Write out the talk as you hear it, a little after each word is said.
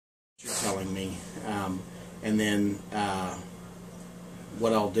you're telling me, and then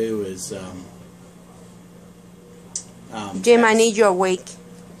what I'll do is Jim, I need you awake.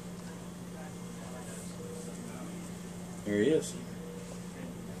 There he is.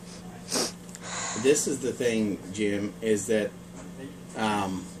 This is the thing, Jim, is that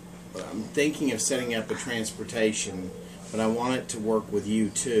I'm thinking of setting up a transportation, but I want it to work with you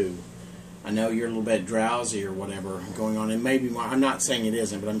too. I know you're a little bit drowsy or whatever going on, and maybe I'm not saying it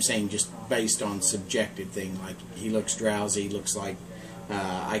isn't, but I'm saying just based on subjective thing, like he looks drowsy, looks like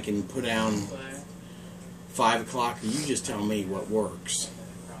I can put down 5 o'clock. You just tell me what works.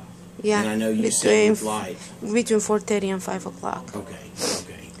 Yeah, and I know you said with light. Between 4:30 and 5 o'clock. Okay,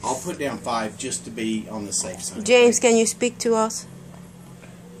 okay. I'll put down 5 just to be on the safe side. James, can you speak to us?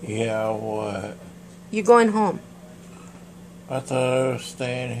 Yeah, what? You're going home. I thought I was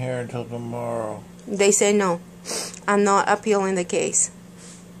staying here until tomorrow. They say no. I'm not appealing the case.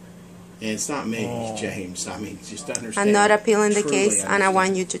 And it's not me, James. I mean, just understand. I'm not appealing the case, understand. and I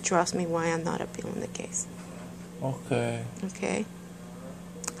want you to trust me why I'm not appealing the case. Okay. Okay?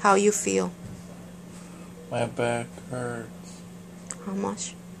 How you feel? My back hurts How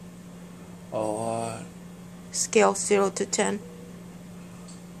much? a lot. Scale 0 to 10.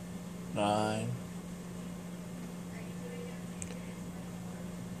 9.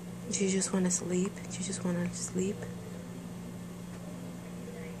 Do you just want to sleep? Do you just want to sleep?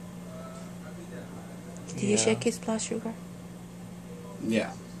 Do you check his blood sugar?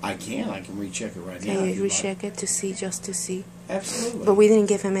 Yeah, I can. I can recheck it right now. Can you recheck it to see, just to see? Absolutely. But we didn't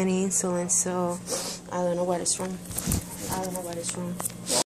give him any insulin, so I don't know what is wrong. I don't know what is wrong.